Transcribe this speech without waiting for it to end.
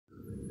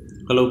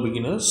Hello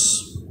beginners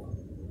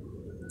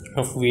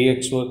of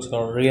VxWORKS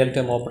or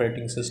real-time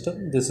operating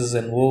system. This is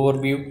an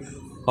overview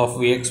of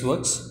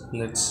VxWORKS.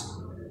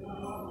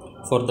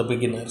 For the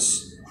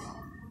beginners.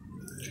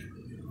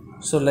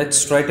 So let's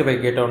straight away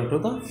get on to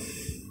the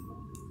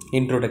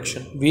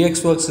introduction.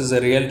 VxWORKS is a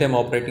real-time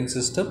operating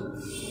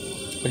system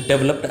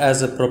developed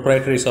as a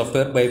proprietary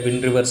software by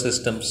windRiver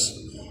systems.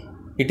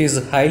 It is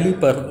a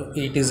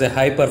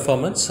high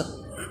performance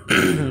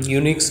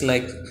Unix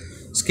like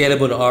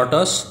scalable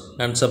RTOS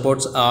and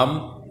supports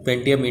ARM,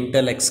 Pentium,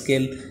 Intel,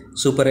 Xscale,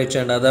 Super H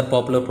and other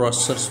popular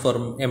processors for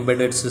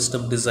embedded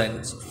system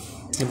designs.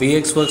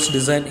 VxWORKS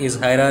design is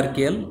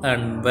hierarchical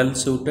and well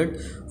suited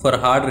for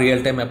hard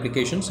real-time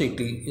applications. It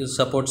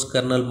supports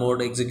kernel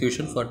mode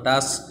execution for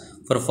tasks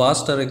for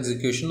faster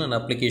execution and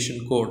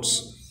application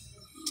codes.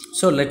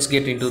 So let's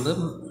get into the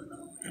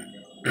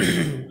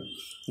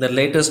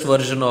latest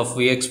version of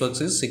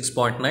VxWORKS is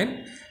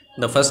 6.9,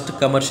 the first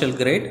commercial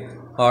grade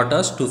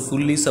RTOS to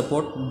fully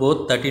support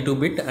both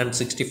 32-bit and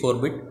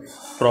 64-bit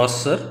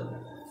processor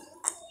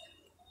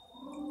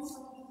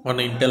on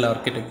Intel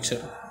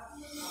architecture.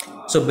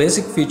 So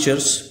basic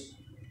features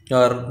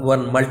are: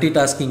 one,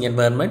 multitasking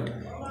environment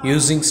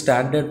using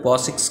standard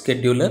POSIX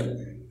scheduler;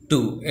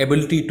 two,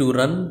 ability to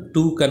run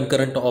two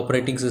concurrent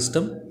operating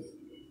system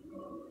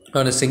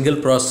on a single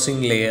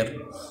processing layer;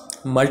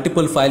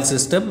 multiple file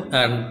system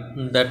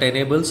and that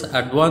enables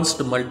advanced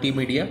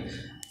multimedia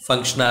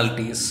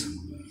functionalities;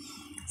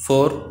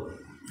 four,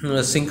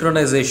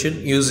 synchronization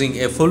using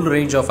a full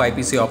range of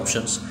IPC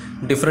options,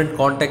 different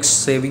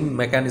context saving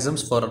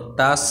mechanisms for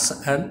tasks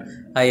and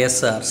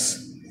ISRs;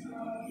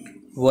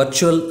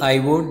 virtual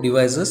I/O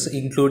devices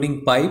including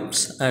pipes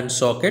and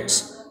sockets,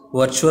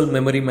 virtual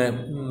memory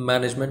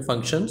management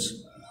functions,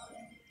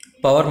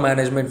 power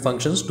management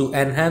functions to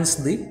enhance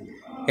the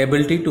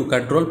ability to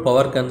control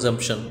power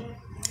consumption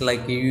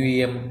like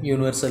UEM,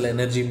 universal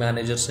energy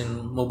managers in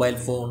mobile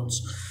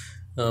phones,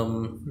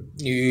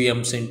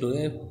 UEMs into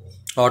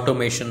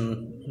automation,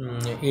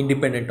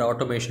 independent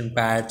automation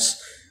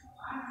pads,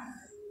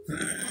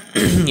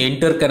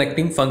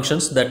 interconnecting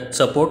functions that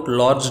support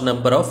large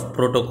number of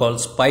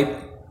protocols, pipe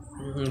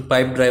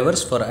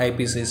drivers for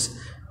IPCs,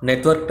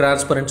 network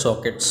transparent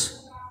sockets,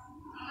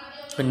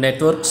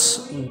 networks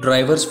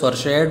drivers for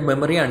shared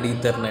memory and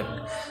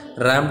Ethernet,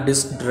 RAM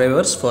disk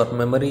drivers for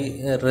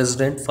memory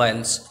resident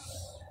files,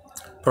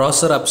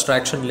 processor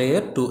abstraction layer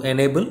to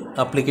enable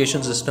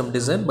application system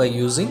design by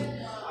using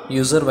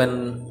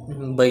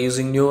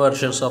new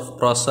versions of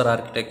processor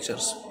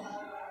architectures.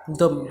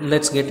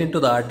 Let's get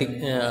into the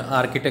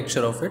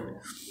architecture of it.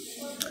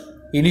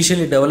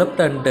 Initially developed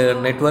and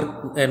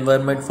network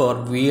environment for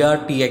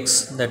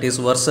VRTX, that is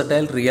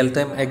versatile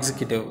real-time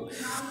executive.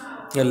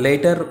 A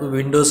later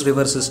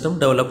windRiver system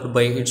developed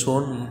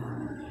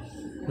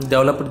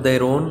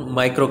their own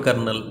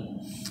microkernel.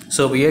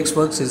 So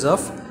VxWORKS is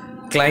of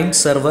client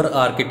server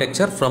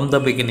architecture from the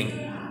beginning.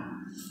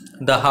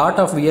 The heart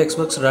of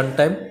VxWORKS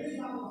runtime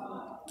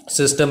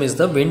system is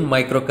the Wind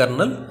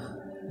microkernel,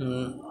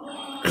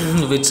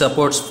 which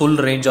supports full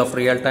range of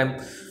real-time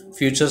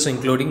features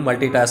including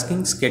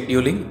multitasking,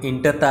 scheduling,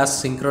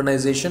 inter-task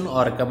synchronization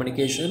or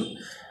communication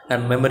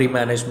and memory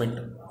management.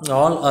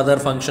 All other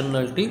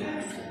functionality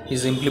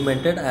is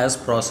implemented as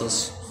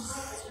process.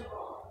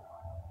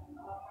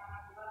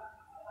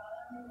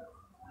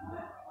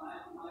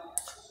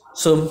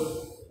 So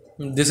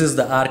this is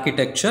the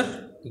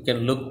architecture. You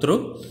can look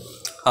through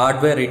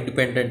hardware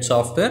independent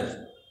software.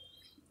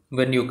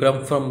 When you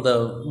come from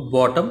the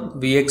bottom,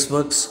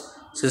 VxWORKS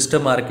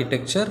system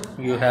architecture,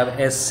 you have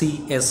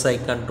SCSI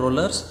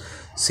controllers,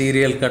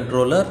 serial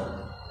controller,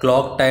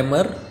 clock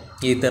timer,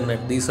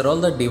 Ethernet. These are all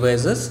the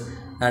devices,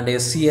 and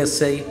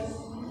SCSI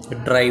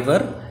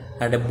driver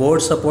and a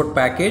board support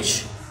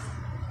package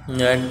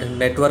and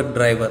network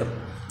driver.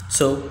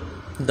 So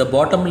the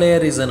bottom layer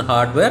is an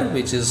hardware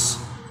which is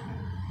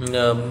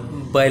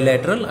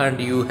bilateral,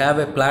 and you have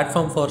a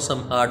platform for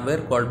some hardware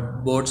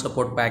called board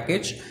support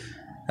package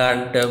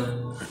and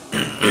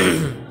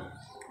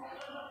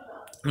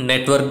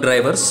network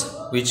drivers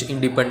which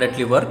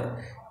independently work,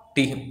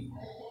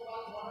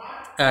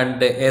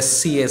 and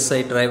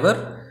SCSI driver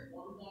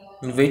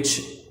which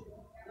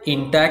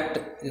intact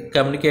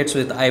communicates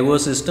with IO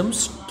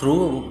systems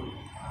through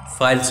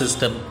file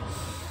system,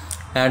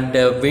 and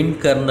Wind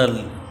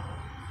kernel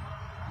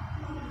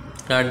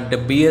and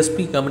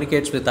BSP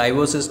communicates with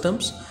IO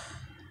systems,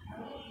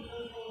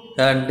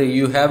 and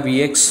you have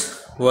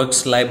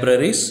VxWORKS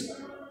libraries,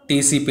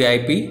 TCP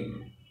IP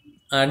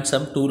and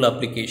some tool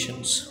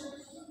applications.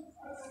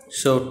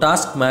 So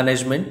task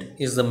management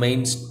is the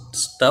main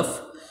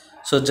stuff.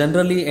 So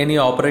generally any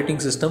operating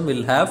system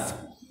will have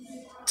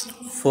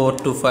 4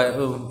 to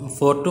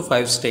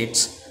 5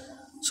 states.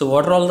 So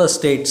what are all the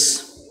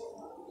states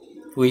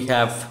we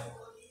have?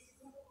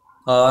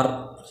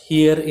 Or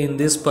here in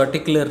this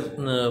particular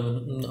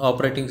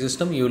operating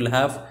system, you will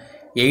have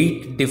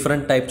 8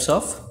 different types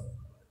of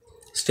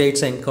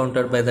states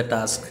encountered by the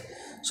task.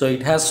 So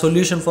it has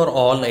solution for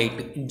all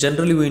 8.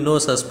 Generally we know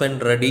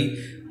suspend, ready,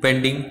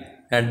 pending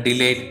and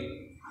delayed.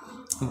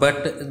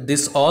 but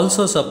this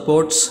also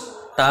supports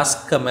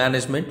task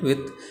management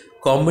with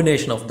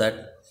combination of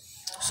that.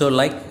 So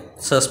like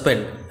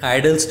suspend,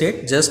 idle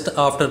state just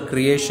after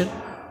creation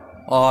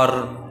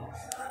or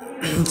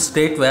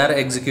state where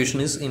execution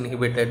is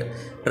inhibited,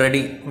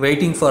 ready,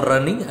 waiting for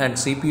running and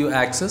CPU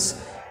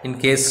access in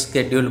case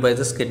scheduled by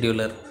the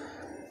scheduler,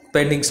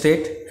 pending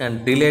state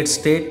and delayed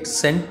state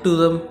sent to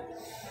them.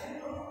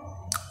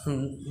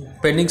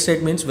 Pending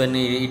state means when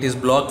it is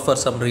blocked for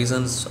some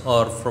reasons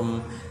or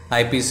from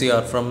IPC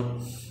or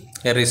from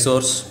a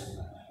resource.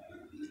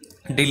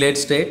 Delayed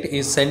state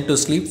is sent to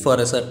sleep for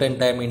a certain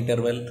time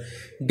interval.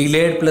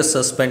 Delayed plus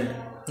suspend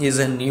is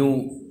a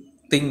new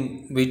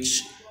thing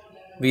which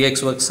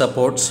VxWorks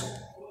supports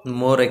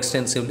more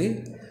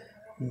extensively.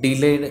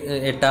 Delayed,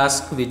 a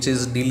task which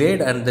is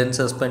delayed and then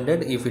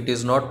suspended if it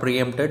is not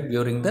preempted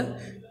during the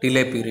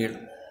delay period.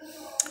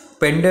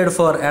 Pended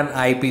for an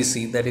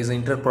IPC, that is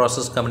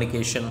inter-process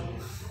communication,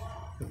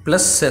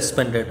 plus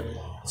suspended.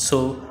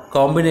 So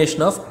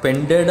combination of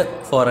pended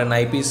for an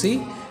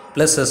IPC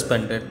plus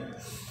suspended.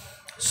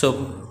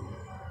 So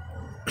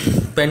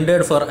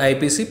pended for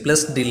IPC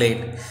plus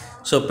delayed.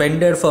 So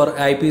pended for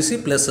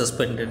IPC plus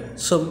suspended.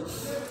 So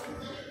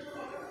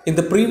in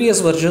the previous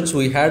versions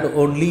we had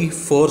only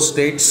 4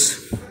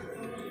 states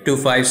to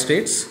 5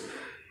 states.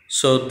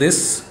 So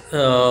this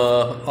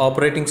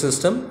operating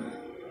system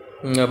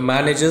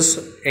manages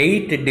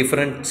 8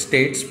 different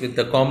states with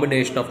the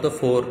combination of the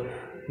 4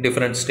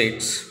 different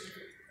states.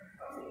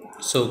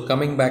 So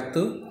coming back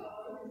to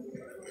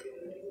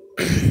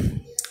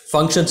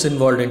functions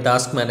involved in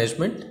task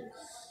management.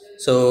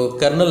 So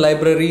kernel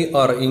library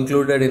are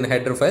included in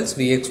header files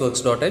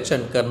VxWorks.h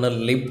and kernel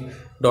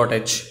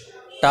lib.h.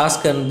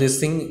 Task and this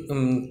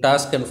thing,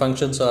 task and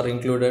functions are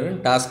included in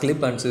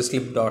tasklib and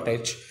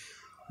syslib.h.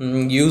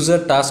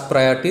 User task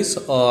priorities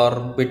are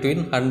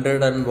between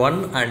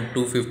 101 and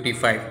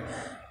 255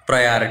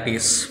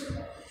 priorities.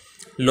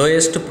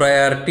 Lowest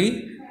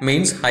priority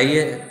means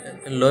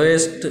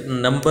lowest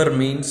number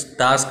means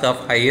task of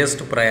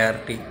highest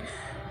priority.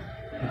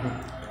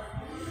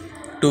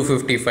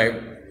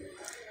 255.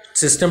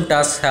 System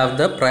tasks have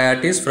the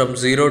priorities from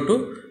 0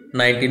 to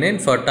 99.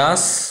 For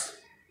tasks,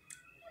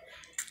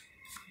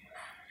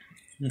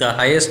 the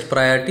highest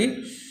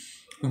priority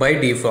by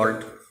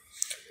default.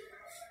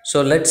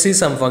 So let's see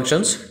some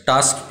functions.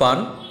 Task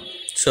span.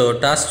 So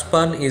task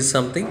span is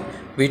something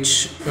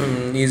which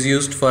is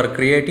used for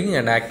creating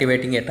and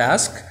activating a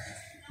task.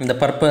 The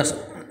purpose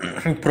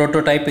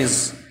prototype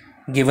is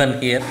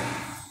given here,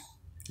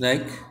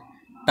 like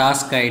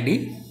task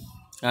ID.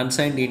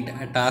 Unsigned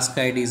int task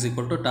ID is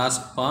equal to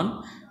task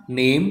span,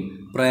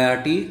 name,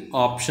 priority,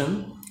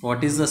 option,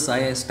 what is the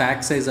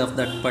stack size of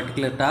that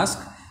particular task,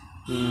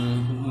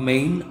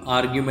 main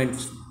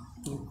arguments,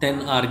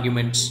 10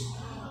 arguments.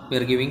 We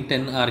are giving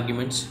 10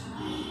 arguments,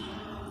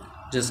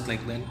 just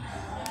like that.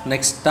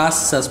 Next,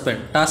 task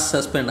suspend. Task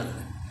suspend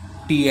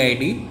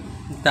TID,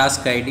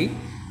 task ID,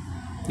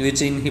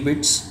 which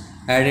inhibits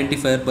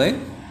identifier by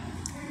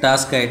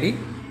task ID.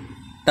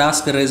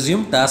 Task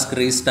resume, task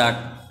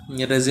restart.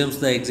 It resumes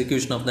the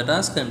execution of the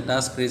task, and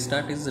task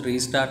restart is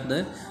restart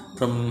the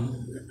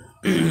from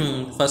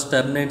first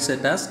terminates a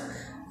task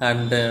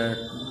and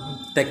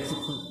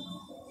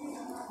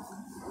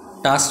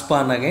task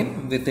span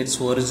again with its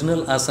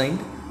original assigned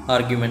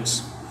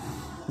arguments.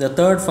 The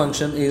third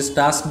function is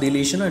task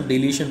deletion and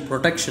deletion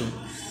protection.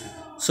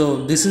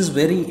 So this is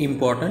very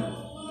important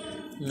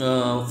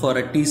for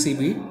a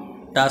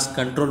TCB, task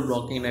control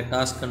block. In a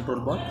task control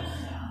block,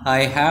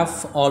 I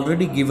have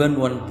already given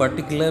one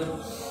particular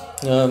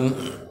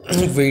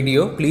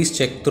video. Please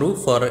check through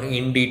for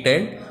in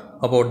detail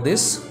about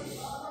this.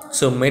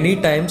 So many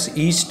times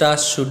each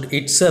task should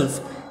itself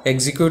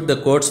execute the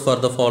codes for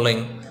the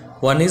following.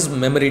 One is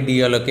memory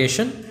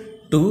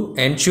deallocation to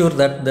ensure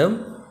that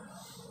the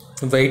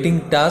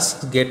waiting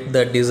tasks get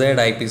the desired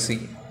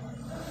IPC.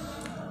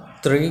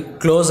 3.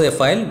 Close a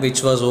file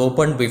which was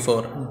opened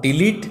before.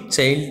 Delete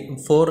child.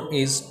 4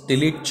 is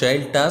delete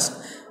child task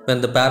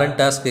when the parent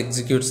task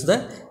executes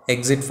the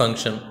exit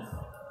function.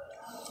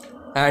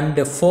 And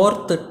the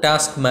fourth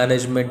task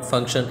management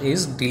function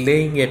is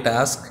delaying a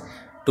task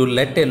to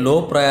let a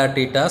low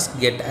priority task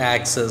get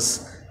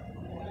access.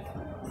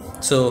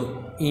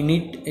 So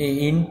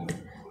int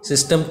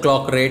system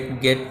clock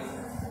rate get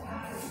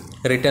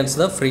returns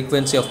the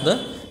frequency of the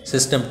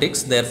system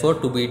ticks, therefore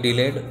to be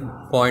delayed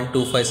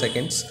 0.25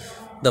 seconds.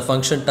 The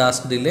function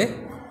task delay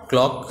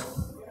clock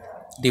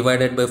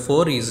divided by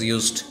 4 is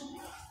used.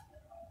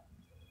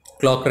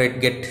 Clock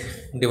rate get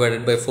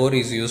divided by 4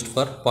 is used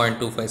for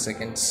 0.25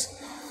 seconds.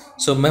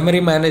 So memory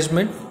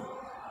management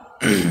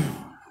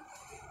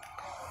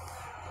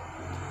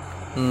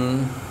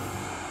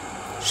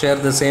share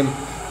the same,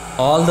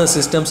 all the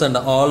systems and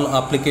all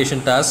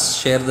application tasks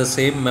share the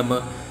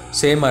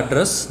same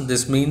address.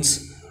 This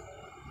means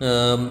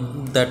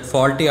that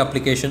faulty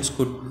applications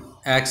could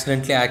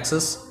accidentally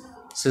access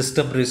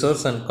system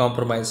resource and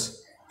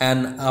compromise.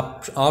 An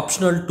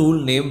optional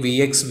tool named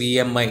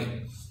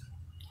VxVMI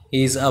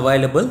is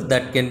available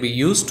that can be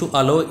used to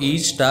allow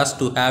each task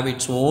to have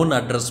its own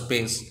address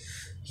space.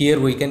 Here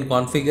we can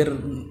configure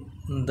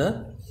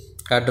the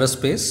address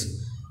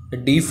space. The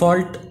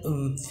default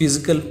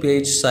physical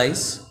page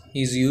size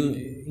is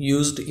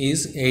used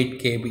is 8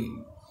 KB.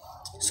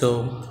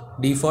 So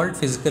default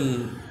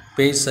physical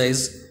page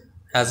size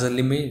has a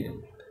limit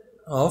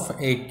of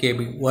 8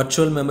 KB.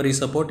 Virtual memory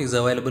support is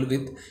available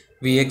with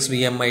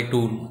VxVMI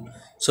tool.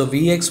 So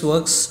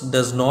VxWORKS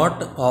does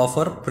not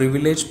offer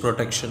privilege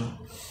protection.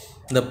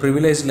 The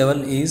privilege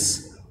level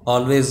is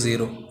always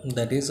 0.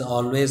 That is,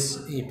 always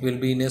it will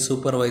be in a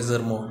supervisor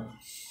mode.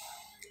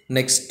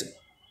 Next,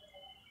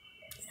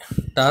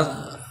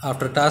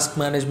 after task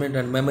management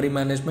and memory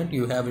management,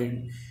 you have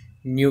a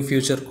new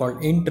feature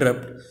called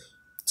interrupt.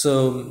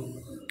 So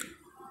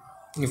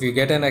if you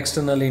get an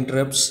external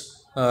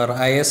interrupts or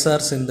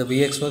ISRs in the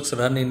VxWORKS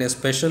run in a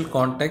special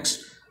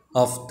context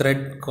of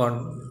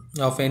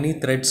any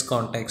threads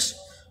context,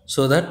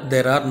 so that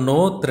there are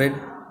no thread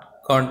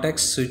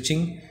context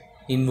switching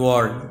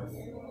involved.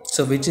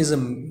 So which is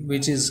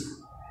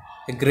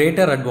a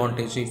greater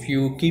advantage. If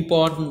you keep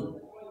on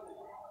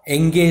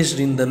engaged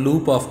in the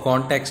loop of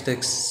context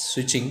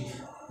switching,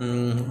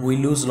 we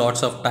lose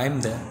lots of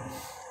time there,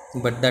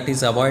 but that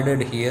is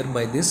avoided here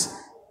by this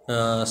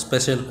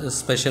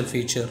special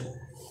feature.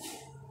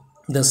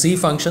 The C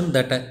function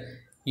that a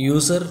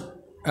user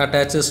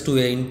attaches to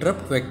a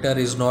interrupt vector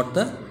is not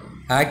the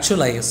actual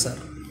ISR.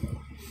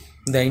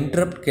 The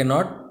interrupt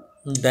cannot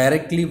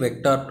directly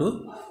vector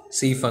to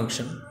C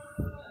function.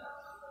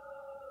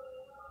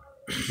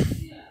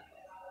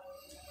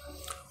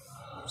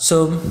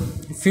 So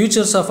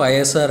features of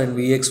ISR and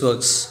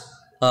VxWORKS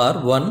are: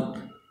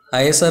 1.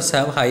 ISRs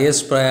have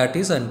highest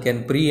priorities and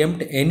can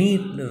preempt any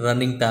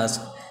running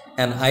task.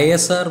 An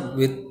ISR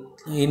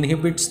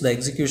inhibits the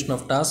execution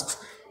of tasks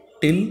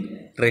till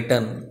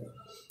return.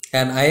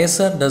 An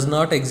ISR does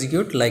not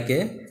execute like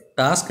a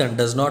task and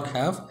does not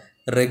have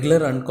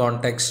regular and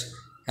context.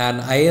 An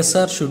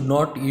ISR should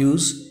not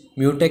use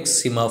mutex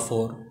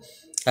semaphore.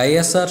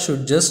 ISR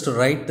should just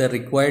write the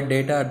required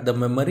data at the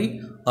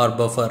memory or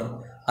buffer.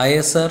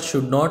 ISR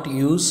should not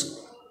use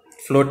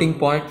floating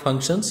point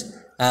functions,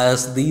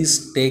 as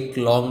these take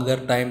longer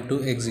time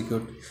to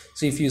execute.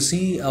 So if you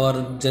see our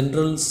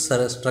general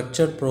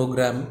structured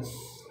program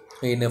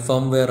in a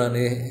firmware or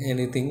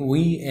anything,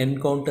 we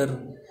encounter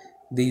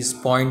these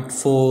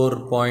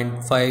 0.4,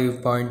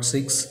 0.5,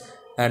 0.6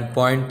 and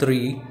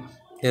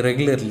 0.3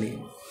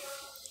 regularly.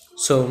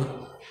 So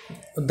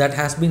that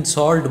has been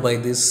solved by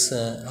this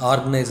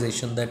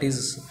organization. That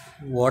is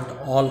what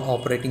all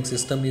operating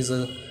system is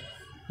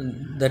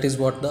that is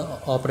what the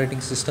operating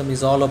system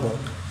is all about.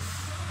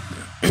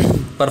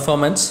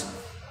 Performance,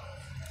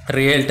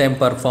 real-time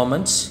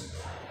performance,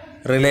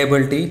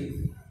 reliability,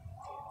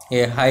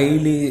 a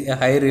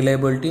high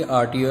reliability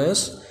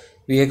RTOS.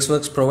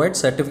 VxWORKS provides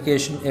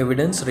certification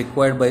evidence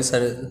required by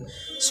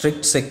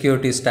strict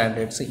security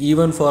standards,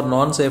 even for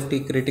non-safety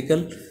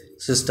critical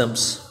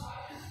systems.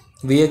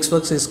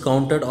 VxWORKS is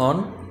counted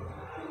on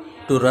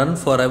to run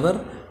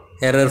forever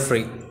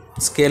error-free.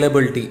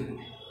 Scalability,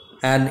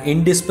 an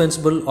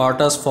indispensable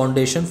RTOS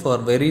foundation for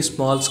very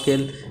small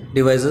scale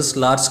devices,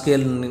 large scale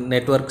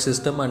network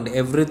system and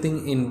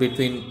everything in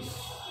between.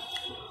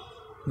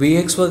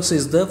 VxWORKS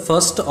is the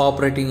first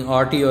operating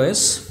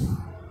RTOS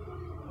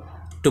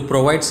to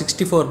provide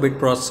 64-bit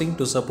processing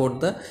to support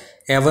the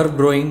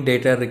ever-growing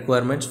data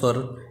requirements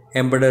for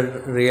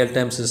embedded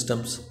real-time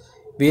systems.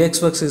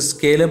 VxWORKS is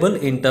scalable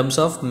in terms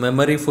of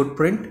memory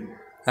footprint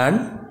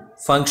and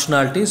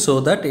functionality, so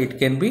that it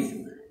can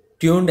be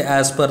tuned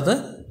as per the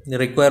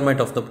requirement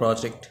of the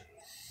project.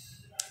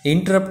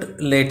 Interrupt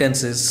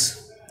latencies.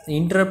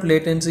 Interrupt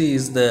latency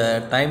is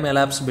the time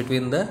elapsed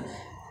between the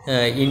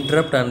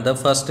interrupt and the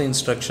first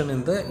instruction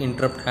in the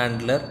interrupt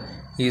handler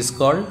is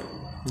called,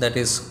 that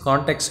is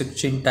context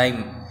switching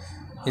time,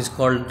 is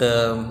called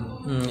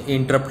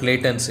interrupt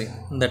latency.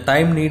 The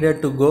time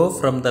needed to go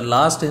from the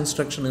last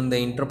instruction in the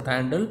interrupt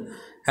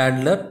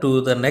handler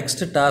to the next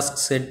task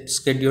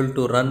scheduled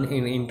to run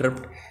in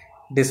interrupt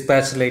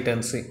dispatch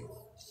latency.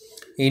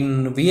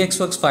 In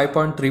VxWORKS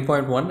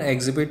 5.3.1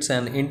 exhibits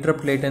an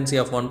interrupt latency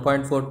of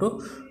 1.4 to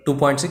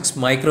 2.6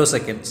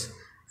 microseconds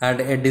and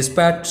a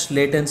dispatch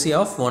latency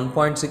of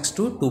 1.6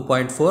 to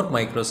 2.4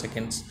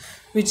 microseconds,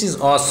 which is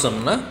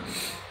awesome, na?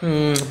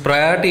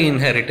 Priority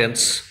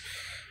inheritance.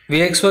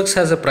 VxWORKS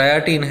has a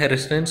priority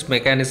inheritance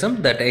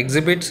mechanism that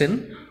exhibits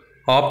in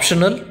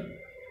optimal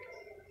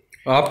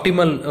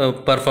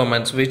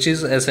performance, which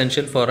is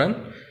essential for an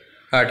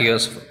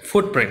RTOS.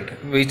 Footprint,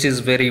 which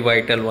is very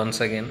vital once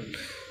again.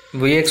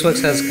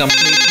 VxWORKS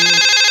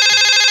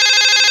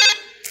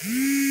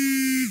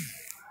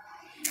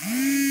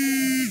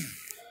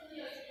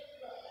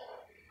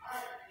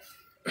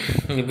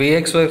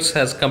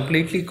has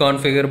completely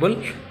configurable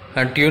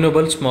and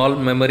tunable small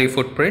memory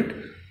footprint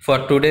for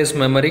today's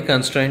memory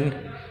constrained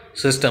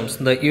systems.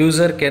 The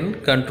user can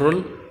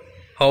control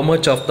how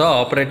much of the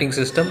operating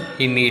system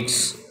he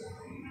needs.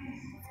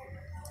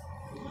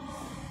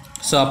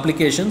 So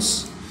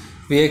applications.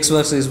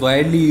 VxWorks is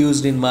widely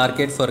used in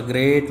market for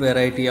great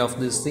variety of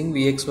this thing.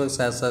 VxWorks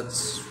has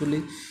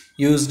successfully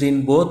used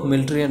in both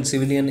military and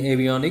civilian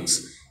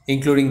avionics,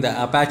 including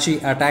the Apache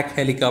attack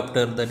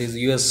helicopter, that is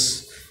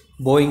US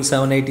Boeing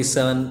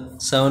 787,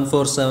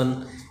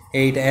 747-8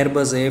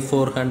 Airbus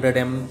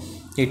A400M.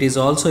 It is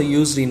also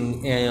used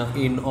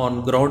in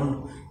on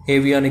ground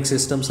avionics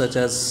systems such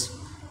as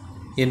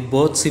in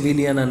both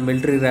civilian and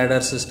military radar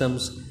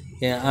systems.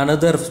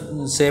 Another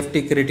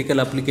safety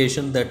critical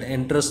application that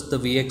enters the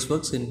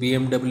VxWorks in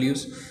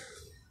BMW's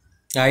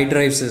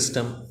iDrive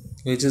system,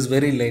 which is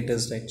very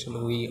latest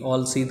actually. We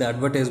all see the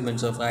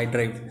advertisements of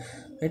iDrive.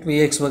 Right?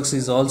 VxWorks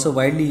is also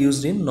widely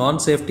used in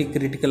non-safety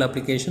critical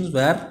applications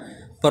where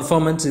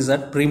performance is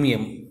at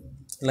premium,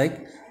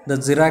 like the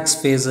Xerox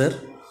phaser.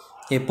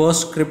 A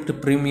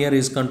PostScript premiere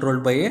is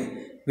controlled by a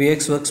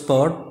VxWorks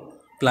powered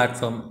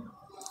platform.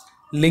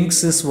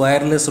 Linksys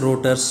wireless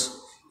routers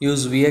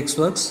use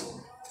VxWorks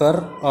for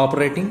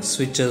operating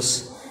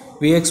switches.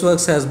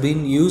 VxWorks has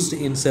been used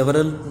in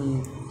several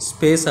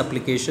space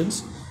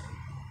applications.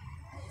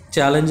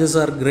 Challenges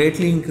are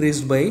greatly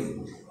increased by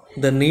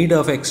the need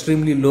of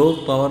extremely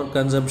low power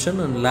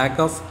consumption and lack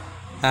of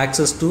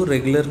access to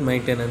regular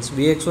maintenance.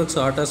 VxWORKS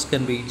RTOS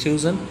can be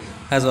chosen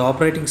as an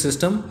operating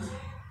system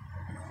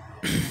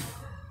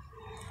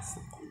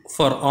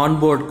for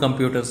onboard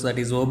computers, that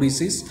is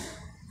OBCs.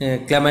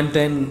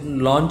 Clementine,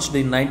 launched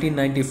in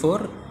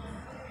 1994,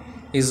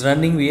 is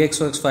running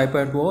VxWorks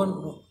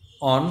 5.1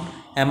 on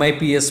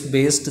MIPS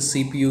based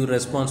CPU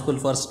responsible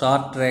for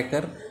star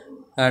tracker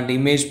and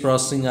image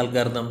processing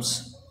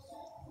algorithms.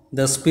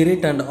 The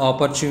Spirit and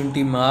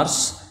Opportunity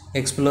Mars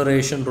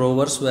exploration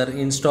rovers were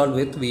installed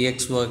with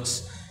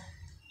VxWorks.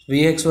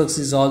 VxWorks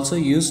is also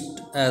used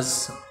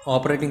as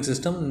operating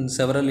system in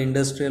several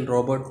industrial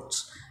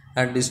robots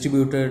and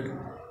distributed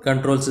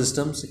control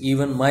systems.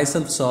 Even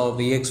myself saw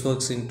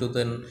VxWorks into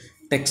the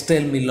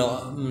textile mill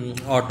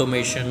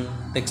automation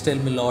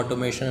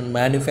and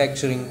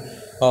manufacturing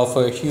of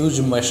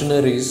huge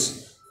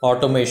machineries,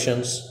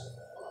 automations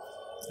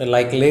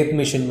like lathe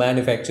machine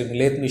manufacturing,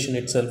 lathe machine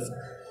itself.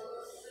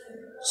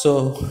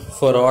 So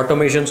for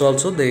automations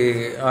also,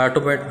 the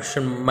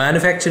automation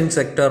manufacturing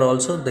sector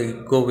also, they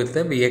go with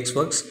the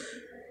VxWorks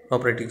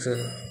operating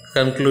system.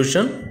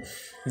 Conclusion: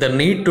 the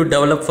need to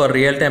develop for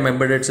real-time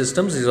embedded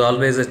systems is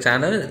always a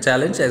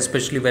challenge,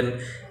 especially when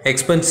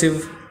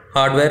expensive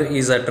hardware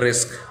is at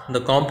risk.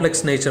 The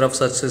complex nature of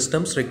such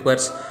systems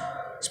requires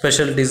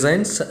special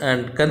designs,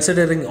 and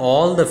considering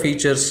all the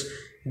features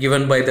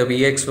given by the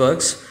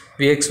VxWorks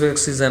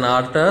is an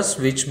RTOS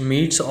which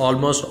meets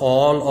almost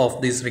all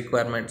of these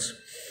requirements.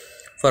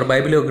 For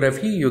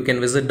bibliography, you can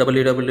visit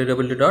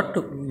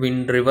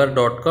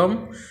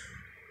www.windriver.com,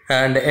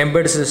 and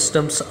Embed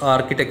Systems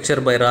Architecture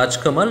by Raj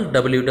Kamal,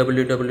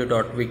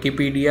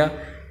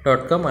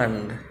 www.wikipedia.com,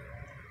 and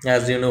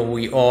as you know,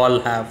 we all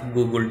have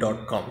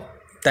google.com.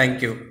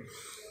 Thank you.